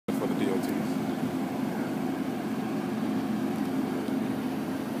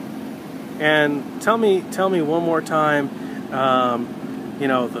And tell me one more time, you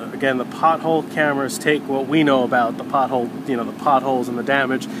know, again, the pothole cameras take what we know about the pothole, you know, the potholes and the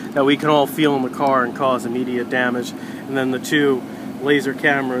damage that we can all feel in the car and cause immediate damage. And then the two laser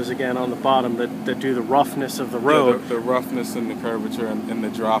cameras, again, on the bottom that do the roughness of the road. Yeah, the roughness and the curvature and the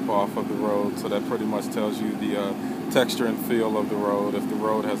drop-off of the road. So that pretty much tells you the texture and feel of the road, if the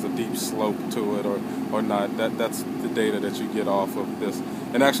road has a deep slope to it or not. That's the data that you get off of this.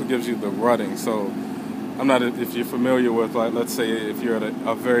 It actually gives you the rutting. So I'm not, if you're familiar with, like, let's say if you're at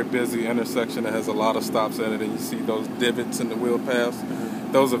a very busy intersection that has a lot of stops in it and you see those divots in the wheel paths,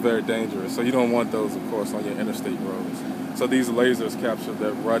 those are very dangerous. So you don't want those, of course, on your interstate roads. So these lasers capture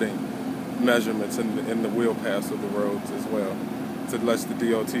the rutting measurements in the wheel paths of the roads as well. To let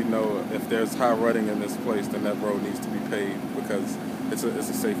the DOT know if there's high rutting in this place, then that road needs to be paved because it's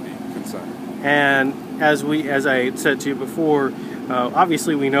a safety concern. And as I said to you before,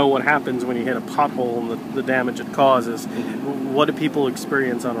 obviously we know what happens when you hit a pothole and the damage it causes. What do people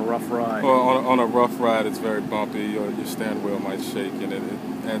experience on a rough ride? Well, on a rough ride, it's very bumpy, or your steering wheel might shake, and it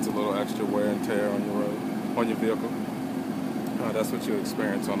adds a little extra wear and tear on your road, on your vehicle. That's what you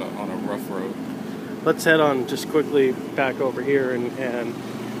experience on a rough road. Let's head on just quickly back over here and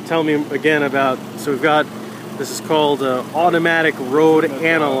tell me again about, so we've got, this is called Automatic Road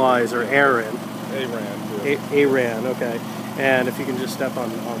Analyzer, ARAN. ARAN, okay. And if you can just step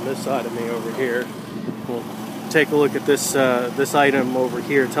on this side of me over here, we'll take a look at this this item over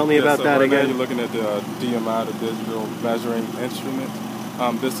here. Tell me about that again. You're looking at the DMI, the digital measuring instrument.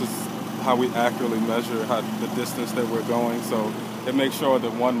 This is how we accurately measure the distance that we're going. So it makes sure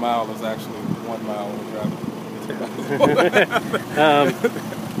that 1 mile is actually 1 mile when we're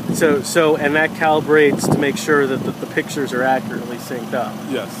driving. So and that calibrates to make sure that the pictures are accurately synced up.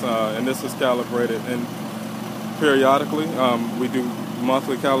 Yes, and this is calibrated and periodically. We do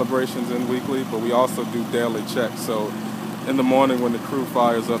monthly calibrations and weekly, but we also do daily checks. So in the morning when the crew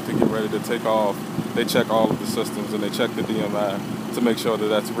fires up to get ready to take off, they check all of the systems and they check the DMI to make sure that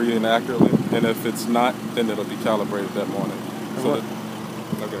that's reading accurately. And if it's not, then it'll be calibrated that morning. So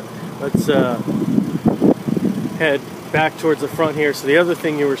okay. Let's head back towards the front here. So the other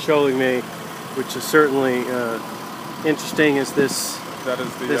thing you were showing me, which is certainly interesting, is this. That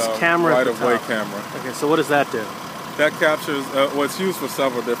is the camera right-of-way camera. Okay, so what does that do? That captures, well, it's used for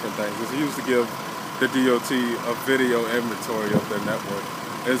several different things. It's used to give the DOT a video inventory of their network.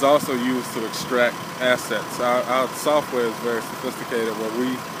 It's also used to extract assets. Our software is very sophisticated where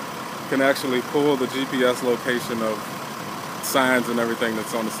we can actually pull the GPS location of signs and everything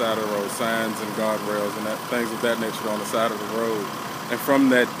that's on the side of the road, signs and guardrails and things of that nature on the side of the road. And from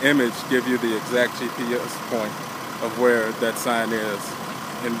that image, give you the exact GPS point of where that sign is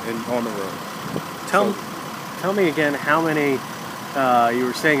on the road. Tell me again how many, you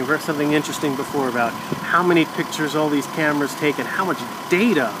were saying something interesting before about how many pictures all these cameras take and how much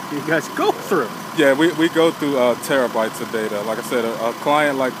data you guys go through. Yeah, we go through terabytes of data. Like I said, a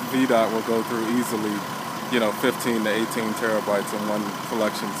client like VDOT will go through easily, 15 to 18 terabytes in one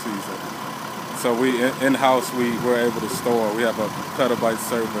collection season. So in-house we're able to store, we have a petabyte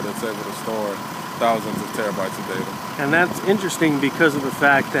server that's able to store thousands of terabytes of data. And that's interesting because of the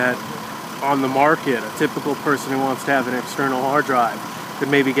fact that on the market, a typical person who wants to have an external hard drive could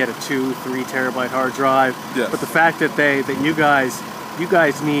maybe get a 2-3 terabyte hard drive. Yes. But the fact that you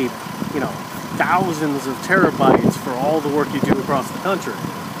guys need, thousands of terabytes for all the work you do across the country.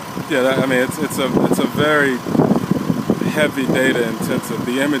 Yeah, it's a very heavy data intensive.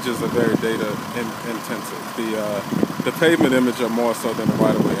 The images are very data intensive. The pavement image are more so than the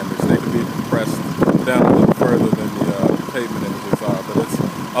right-of-way image. They can be compressed down a little further than the pavement images are, but it's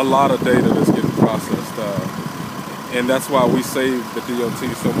a lot of data that's getting processed, and that's why we save the DOT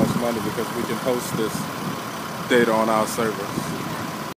so much money, because we can host this data on our servers.